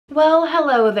Well,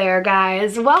 hello there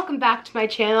guys. Welcome back to my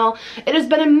channel. It has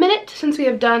been a minute since we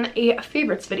have done a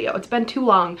favorites video. It's been too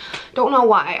long. Don't know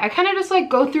why. I kind of just like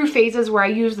go through phases where I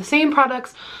use the same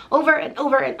products over and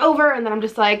over and over, and then I'm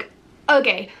just like,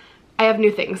 okay, I have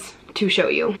new things to show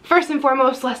you. First and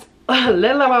foremost, let's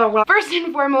address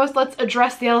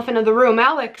the elephant in the room.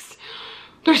 Alex,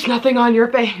 there's nothing on your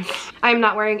face. I'm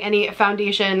not wearing any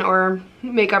foundation or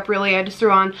makeup really. I just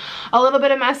threw on a little bit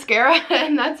of mascara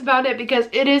and that's about it because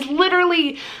it is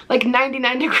literally like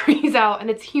 99 degrees out and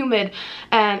it's humid,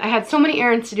 and I had so many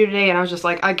errands to do today and I was just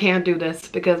like, I can't do this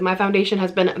because my foundation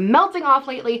has been melting off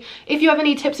lately. If you have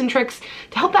any tips and tricks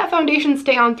to help that foundation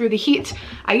stay on through the heat,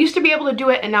 I used to be able to do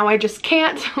it and now I just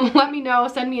can't. Let me know,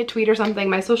 send me a tweet or something.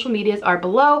 My social medias are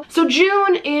below. So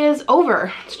June is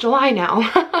over. It's July now.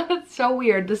 It's so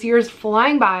weird. This year is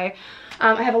flying by.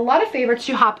 I have a lot of favorites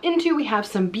to hop into. We have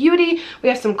some beauty, we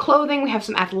have some clothing, we have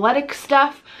some athletic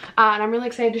stuff, and I'm really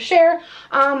excited to share.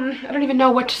 I don't even know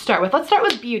what to start with. Let's start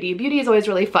with beauty. Beauty is always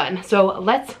really fun, so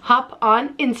let's hop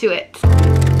on into it.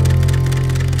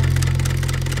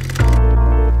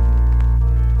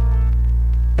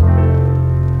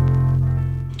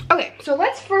 Okay, so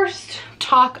let's first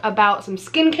talk about some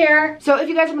skincare. So if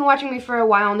you guys have been watching me for a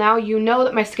while now, you know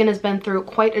that my skin has been through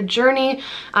quite a journey.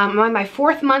 I'm on my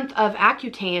 4th month of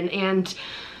Accutane and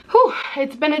whew,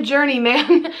 it's been a journey,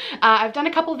 man. I've done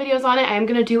a couple videos on it. I am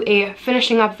gonna do a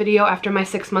finishing up video after my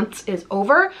 6 months is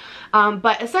over.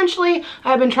 But essentially,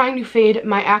 I've been trying to fade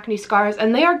my acne scars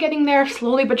and they are getting there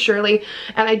slowly but surely.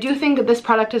 And I do think that this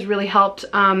product has really helped.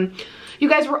 You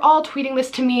guys were all tweeting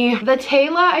this to me. The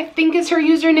Taylor, I think is her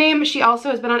username. She also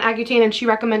has been on Accutane and she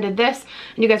recommended this.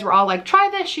 And you guys were all like, try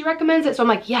this, she recommends it. So I'm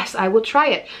like, yes, I will try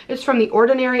it. It's from The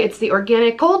Ordinary. It's the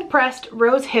organic cold pressed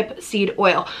rose hip seed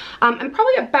oil. I'm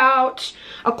probably about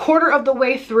a quarter of the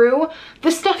way through.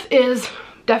 This stuff is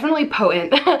definitely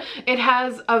potent. It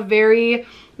has a very,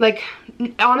 like,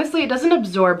 honestly, it doesn't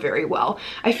absorb very well.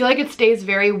 I feel like it stays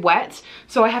very wet.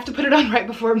 So I have to put it on right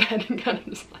before bed and kind of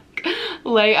just like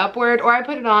lay upward, or I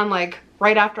put it on like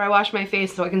right after I wash my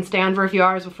face so I can stay on for a few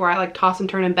hours before I like toss and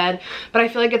turn in bed. But I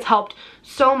feel like it's helped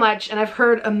so much, and I've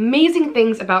heard amazing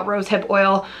things about rose hip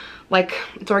oil. Like,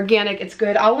 it's organic, it's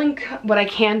good. I'll link what I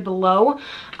can below.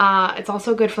 It's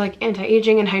also good for like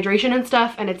anti-aging and hydration and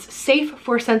stuff, and it's safe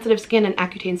for sensitive skin and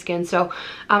Accutane skin. So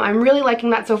I'm really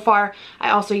liking that so far. I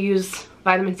also use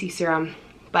vitamin C serum,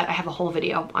 but I have a whole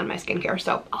video on my skincare,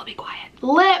 so I'll be quiet.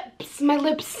 Lips. My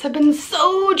lips have been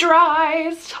so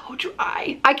dry, so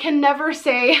dry. I can never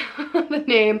say the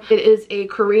name. It is a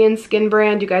Korean skin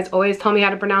brand. You guys always tell me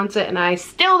how to pronounce it, and I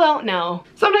still don't know.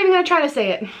 So I'm not even gonna try to say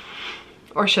it.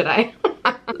 Or should I?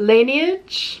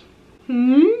 Lineage?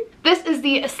 This is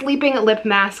the Sleeping Lip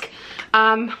Mask.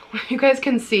 You guys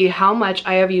can see how much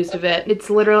I have used of it. It's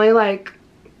literally like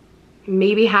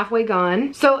maybe halfway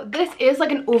gone. So this is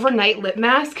like an overnight lip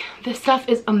mask. This stuff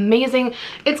is amazing.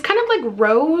 It's kind of like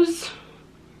rose.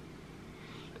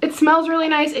 It smells really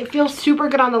nice. It feels super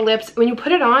good on the lips. When you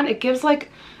put it on, it gives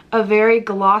like a very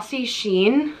glossy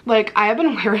sheen. Like, I have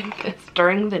been wearing this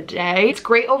during the day. It's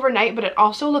great overnight, but it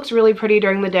also looks really pretty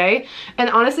during the day.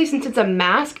 And honestly, since it's a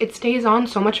mask, it stays on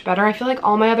so much better. I feel like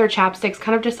all my other chapsticks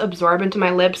kind of just absorb into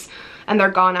my lips and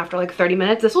they're gone after like 30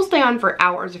 minutes. This will stay on for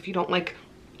hours if you don't like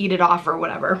eat it off or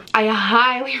whatever. I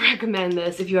highly recommend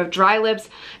this if you have dry lips,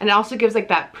 and it also gives like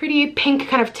that pretty pink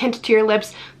kind of tint to your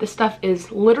lips. This stuff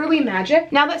is literally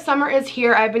magic. Now that summer is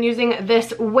here, I've been using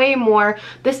this way more.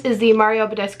 This is the Mario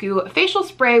Badescu facial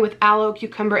spray with aloe,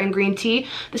 cucumber, and green tea.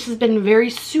 This has been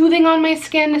very soothing on my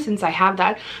skin since I have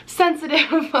that sensitive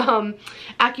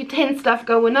Accutane stuff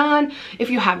going on.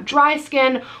 If you have dry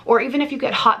skin, or even if you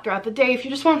get hot throughout the day, if you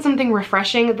just want something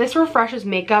refreshing, this refreshes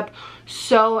makeup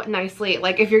so nicely.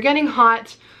 Like, if you're getting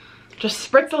hot,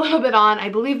 just spritz a little bit on. I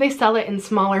believe they sell it in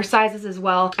smaller sizes as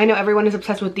well. I know everyone is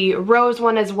obsessed with the rose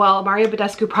one as well. Mario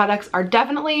Badescu products are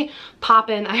definitely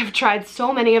poppin'. I have tried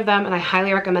so many of them and I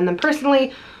highly recommend them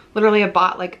personally. Literally, have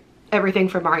bought like everything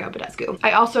from Mario Badescu.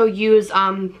 I also use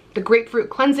the grapefruit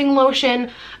cleansing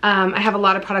lotion. I have a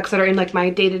lot of products that are in like my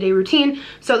day-to-day routine.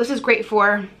 So this is great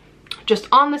for just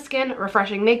on the skin,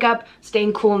 refreshing makeup,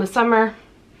 staying cool in the summer.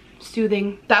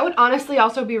 Soothing. That would honestly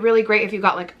also be really great if you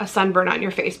got like a sunburn on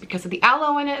your face because of the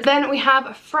aloe in it. Then we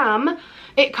have from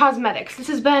It Cosmetics. This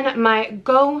has been my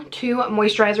go-to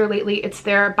moisturizer lately. It's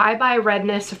their Bye Bye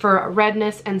Redness for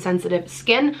redness and sensitive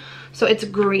skin. So it's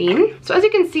green. So as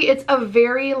you can see, it's a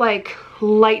very like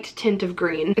light tint of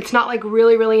green. It's not like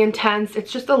really, really intense.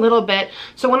 It's just a little bit.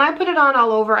 So when I put it on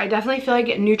all over, I definitely feel like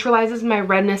it neutralizes my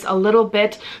redness a little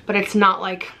bit, but it's not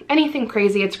like anything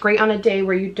crazy. It's great on a day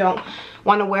where you don't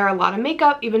want to wear a lot of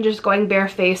makeup, even just going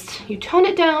barefaced. You tone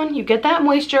it down, you get that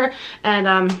moisture,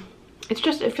 and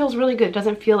it feels really good. It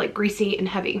doesn't feel like greasy and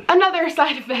heavy. Another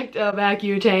side effect of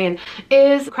Accutane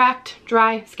is cracked,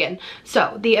 dry skin.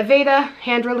 So the Aveda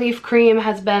Hand Relief Cream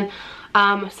has been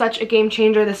such a game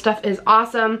changer. This stuff is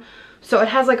awesome. So it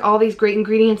has like all these great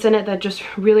ingredients in it that just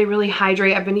really, really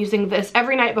hydrate. I've been using this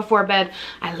every night before bed.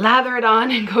 I lather it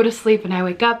on and go to sleep, and I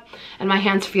wake up and my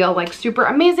hands feel like super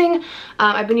amazing.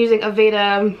 I've been using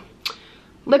Aveda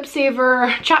Lip Saver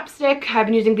chapstick. I've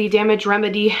been using the Damage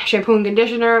Remedy shampoo and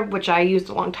conditioner, which I used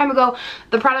a long time ago.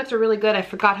 The products are really good. I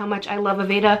forgot how much I love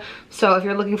Aveda. So if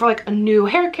you're looking for like a new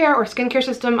hair care or skincare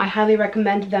system, I highly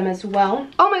recommend them as well.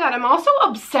 Oh my god, I'm also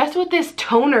obsessed with this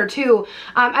toner too.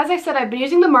 As I said, I've been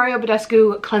using the Mario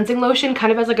Badescu cleansing lotion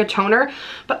kind of as like a toner,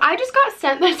 but I just got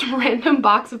sent this random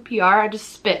box of PR. I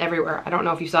just spit everywhere. I don't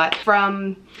know if you saw it.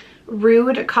 From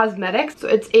Rude Cosmetics. So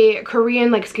it's a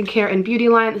Korean like skincare and beauty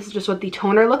line. This is just what the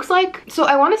toner looks like. So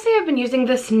I want to say I've been using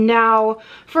this now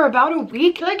for about a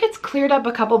week. I feel like it's cleared up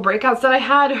a couple breakouts that I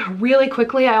had really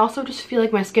quickly. I also just feel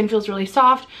like my skin feels really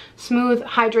soft, smooth,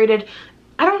 hydrated.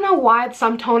 I don't know why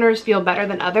some toners feel better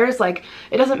than others. Like,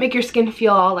 it doesn't make your skin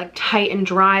feel all like tight and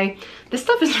dry. This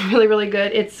stuff is really, really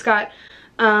good. It's got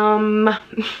AHA,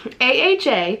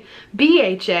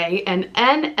 BHA, and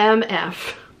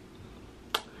NMF.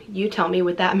 You tell me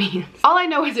what that means. All I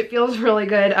know is it feels really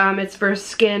good. It's for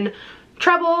skin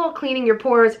trouble, cleaning your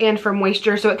pores, and for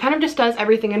moisture. So it kind of just does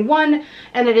everything in one,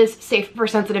 and it is safe for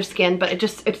sensitive skin, but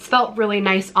it felt really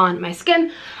nice on my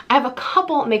skin. I have a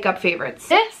couple makeup favorites.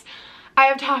 This I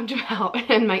have talked about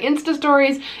in my Insta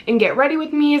stories and Get Ready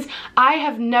With Me's. I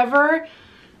have never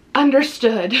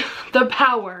understood the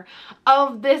power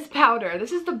of this powder.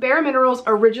 This is the Bare Minerals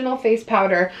Original Face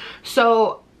Powder.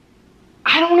 So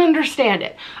I don't understand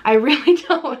it. I really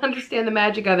don't understand the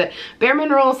magic of it. Bare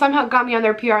Minerals somehow got me on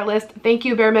their PR list. Thank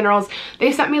you, Bare Minerals.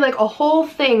 They sent me like a whole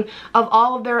thing of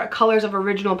all of their colors of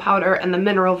original powder and the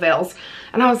mineral veils.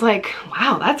 And I was like,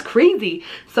 wow, that's crazy.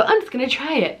 So I'm just gonna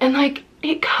try it. And like,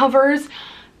 it covers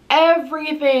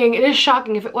everything. It is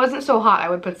shocking. If it wasn't so hot, I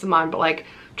would put some on, but like,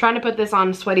 trying to put this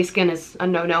on sweaty skin is a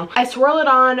no-no. I swirl it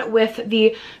on with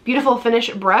the Beautiful Finish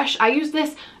brush. I use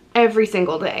this every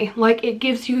single day. Like, it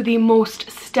gives you the most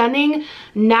stunning,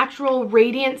 natural,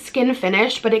 radiant skin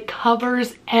finish, but it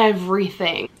covers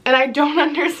everything. And I don't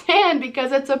understand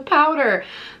because it's a powder.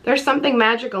 There's something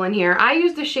magical in here. I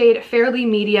use the shade Fairly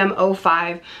Medium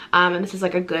 05, and this is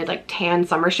like a good like tan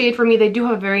summer shade for me. They do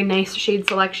have a very nice shade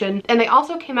selection. And they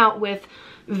also came out with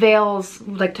veils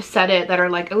like to set it that are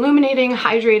like illuminating,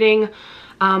 hydrating,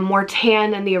 more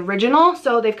tan than the original.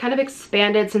 So they've kind of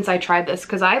expanded since I tried this,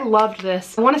 because I loved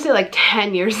this, I want to say like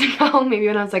 10 years ago, maybe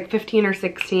when I was like 15 or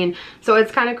 16. So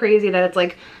it's kind of crazy that it's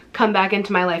like come back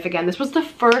into my life again. This was the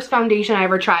first foundation I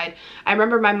ever tried. I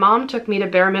remember my mom took me to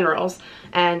Bare Minerals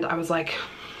and I was like,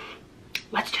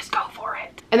 let's just go for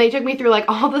it. And they took me through like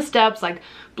all the steps, like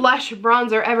blush,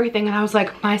 bronzer, everything, and I was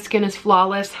like, my skin is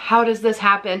flawless. How does this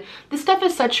happen? This stuff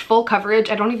is such full coverage.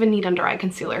 I don't even need under eye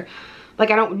concealer. Like,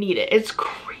 I don't need it. It's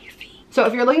crazy. So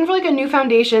if you're looking for like a new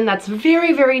foundation that's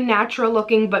very, very natural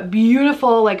looking but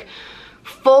beautiful, like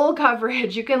full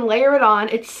coverage, you can layer it on.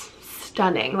 It's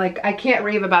stunning. Like, I can't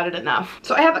rave about it enough.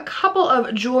 So I have a couple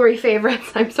of jewelry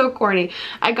favorites. I'm so corny.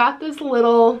 I got this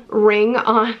little ring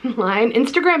online.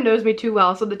 Instagram knows me too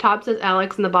well. So the top says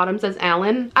Alex and the bottom says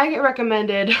Alan. I get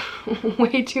recommended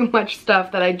way too much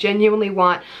stuff that I genuinely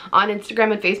want on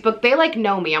Instagram and Facebook. They like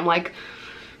know me. I'm like,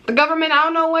 the government, I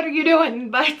don't know what are you doing,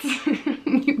 but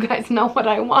you guys know what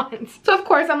I want. So of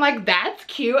course I'm like, that's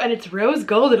cute, and it's rose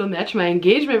gold. It'll match my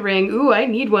engagement ring. Ooh, I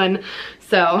need one.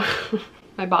 So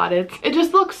I bought it. It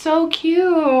just looks so cute.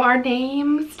 Our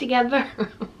names together.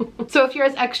 So if you're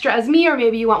as extra as me, or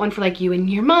maybe you want one for like you and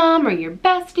your mom or your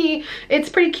bestie, it's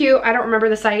pretty cute. I don't remember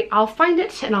the site. I'll find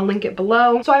it and I'll link it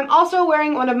below. So I'm also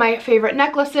wearing one of my favorite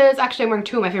necklaces. Actually, I'm wearing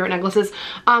two of my favorite necklaces.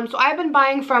 So I've been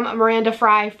buying from Miranda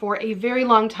Fry for a very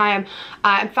long time.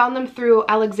 I found them through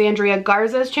Alexandra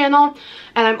Garza's channel,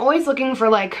 and I'm always looking for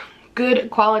like good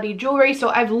quality jewelry. So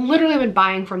I've literally been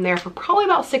buying from there for probably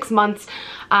about 6 months.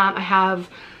 I have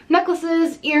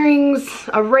necklaces, earrings,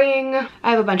 a ring.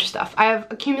 I have a bunch of stuff. I have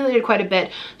accumulated quite a bit.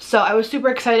 So I was super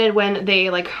excited when they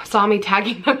like saw me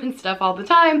tagging them and stuff all the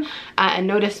time, and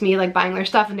noticed me like buying their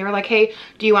stuff, and they were like, hey,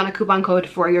 do you want a coupon code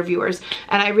for your viewers?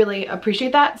 And I really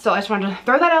appreciate that. So I just wanted to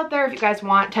throw that out there if you guys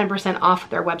want 10% off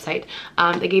their website.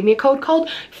 They gave me a code called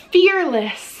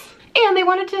Fearless. and they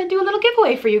wanted to do a little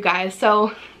giveaway for you guys.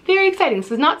 So very exciting.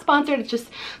 This is not sponsored, it's just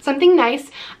something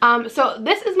nice. So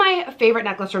this is my favorite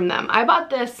necklace from them. I bought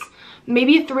this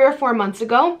maybe 3 or 4 months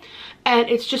ago, and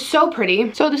it's just so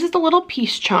pretty. So this is the little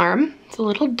peace charm. It's a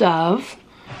little dove.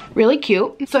 Really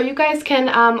cute. So you guys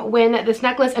can win this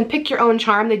necklace and pick your own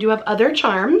charm. They do have other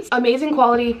charms. Amazing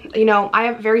quality. You know, I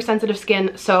have very sensitive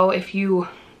skin, so if you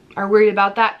are worried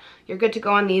about that, you're good to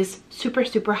go on these. Super,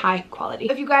 super high quality.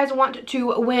 If you guys want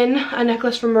to win a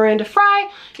necklace from Miranda Fry,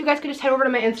 you guys can just head over to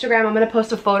my Instagram. I'm gonna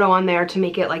post a photo on there to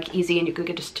make it like easy, and you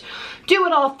could just do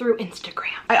it all through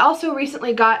Instagram. I also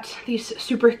recently got these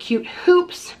super cute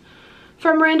hoops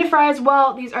from Miranda Fry as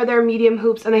well. These are their medium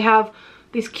hoops, and they have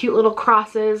these cute little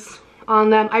crosses on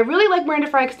them. I really like Miranda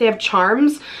Fry because they have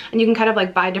charms, and you can kind of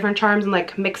like buy different charms and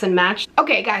like mix and match.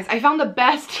 Okay guys, I found the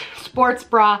best sports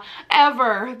bra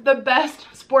ever. The best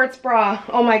sports bra.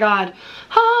 Oh my god.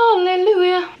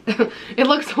 Hallelujah. It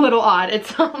looks a little odd.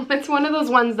 It's one of those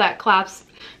ones that clasps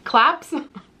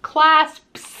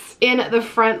in the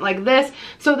front like this.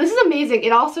 So this is amazing.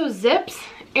 It also zips,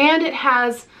 and it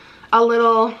has a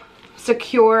little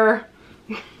secure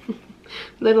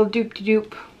little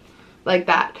doop-de-doop like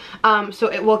that.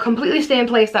 So it will completely stay in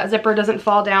place. That zipper doesn't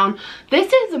fall down.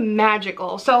 This is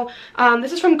magical. So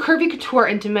this is from Curvy Couture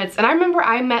Intimates, and I remember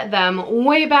I met them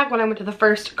way back when I went to the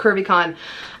first CurvyCon.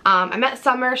 I met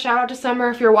Summer, shout out to Summer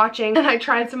if you're watching, and I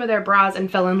tried some of their bras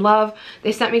and fell in love.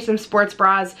 They sent me some sports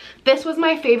bras. This was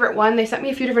my favorite one. They sent me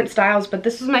a few different styles, but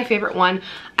this was my favorite one.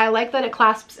 I like that it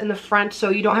clasps in the front, so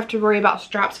you don't have to worry about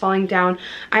straps falling down.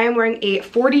 I am wearing a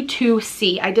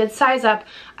 42C. I did size up.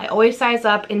 I always size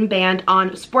up in band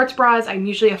on sports bras. I'm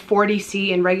usually a 40C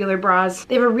in regular bras.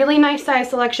 They have a really nice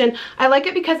size selection. I like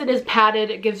it because it is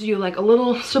padded. It gives you like a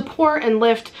little support and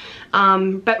lift,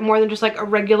 but more than just like a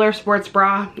regular sports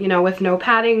bra, you know, with no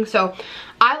padding. So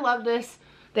I love this.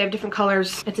 They have different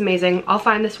colors. It's amazing. I'll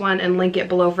find this one and link it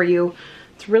below for you.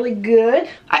 It's really good.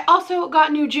 I also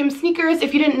got new gym sneakers.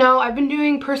 If you didn't know, I've been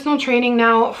doing personal training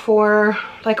now for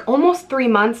like almost 3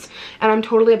 months, and I'm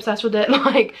totally obsessed with it.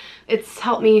 Like, it's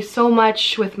helped me so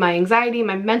much with my anxiety,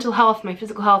 my mental health, my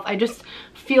physical health. I just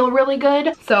feel really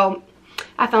good. So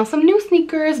I found some new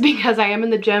sneakers because I am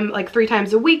in the gym like 3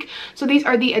 times a week. So these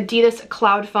are the Adidas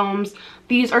Cloud Foams.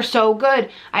 These are so good.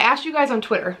 I asked you guys on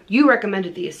Twitter. You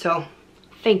recommended these, so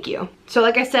thank you. So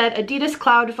like I said, Adidas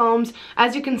Cloud Foams,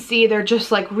 as you can see, they're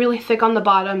just like really thick on the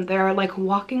bottom. They're like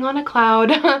walking on a cloud.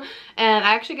 And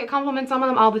I actually get compliments on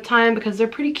them all the time because they're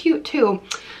pretty cute too.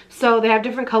 So they have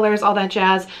different colors, all that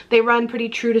jazz. They run pretty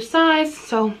true to size,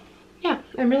 so yeah,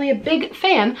 I'm really a big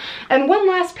fan. And one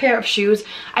last pair of shoes.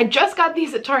 I just got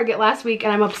these at Target last week,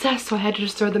 and I'm obsessed, so I had to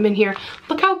just throw them in here.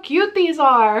 Look how cute these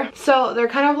are. So they're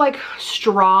kind of like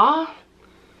straw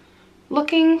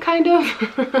looking, kind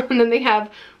of. And then they have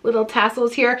little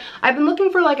tassels here. I've been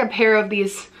looking for like a pair of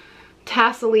these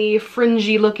tassel-y,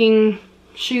 fringy looking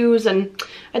shoes, and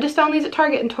I just found these at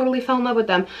Target and totally fell in love with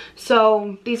them.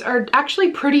 So these are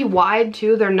actually pretty wide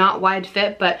too. They're not wide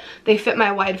fit, but they fit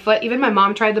my wide foot. Even my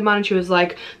mom tried them on and she was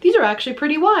like, these are actually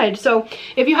pretty wide. So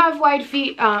if you have wide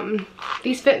feet,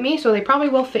 these fit me, so they probably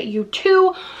will fit you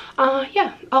too.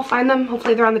 Yeah, I'll find them.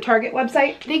 Hopefully they're on the Target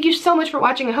website. Thank you so much for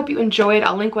watching. I hope you enjoyed.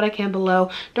 I'll link what I can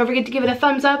below. Don't forget to give it a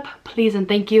thumbs up, please and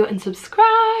thank you, and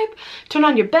subscribe. Turn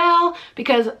on your bell,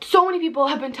 because so many people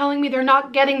have been telling me they're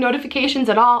not getting notifications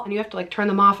at all, and you have to like turn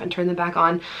them off and turn them back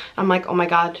on. I'm like, oh my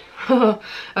god.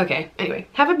 Okay, anyway,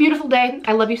 have a beautiful day.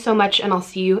 I love you so much, and I'll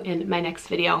see you in my next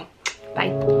video.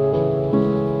 Bye.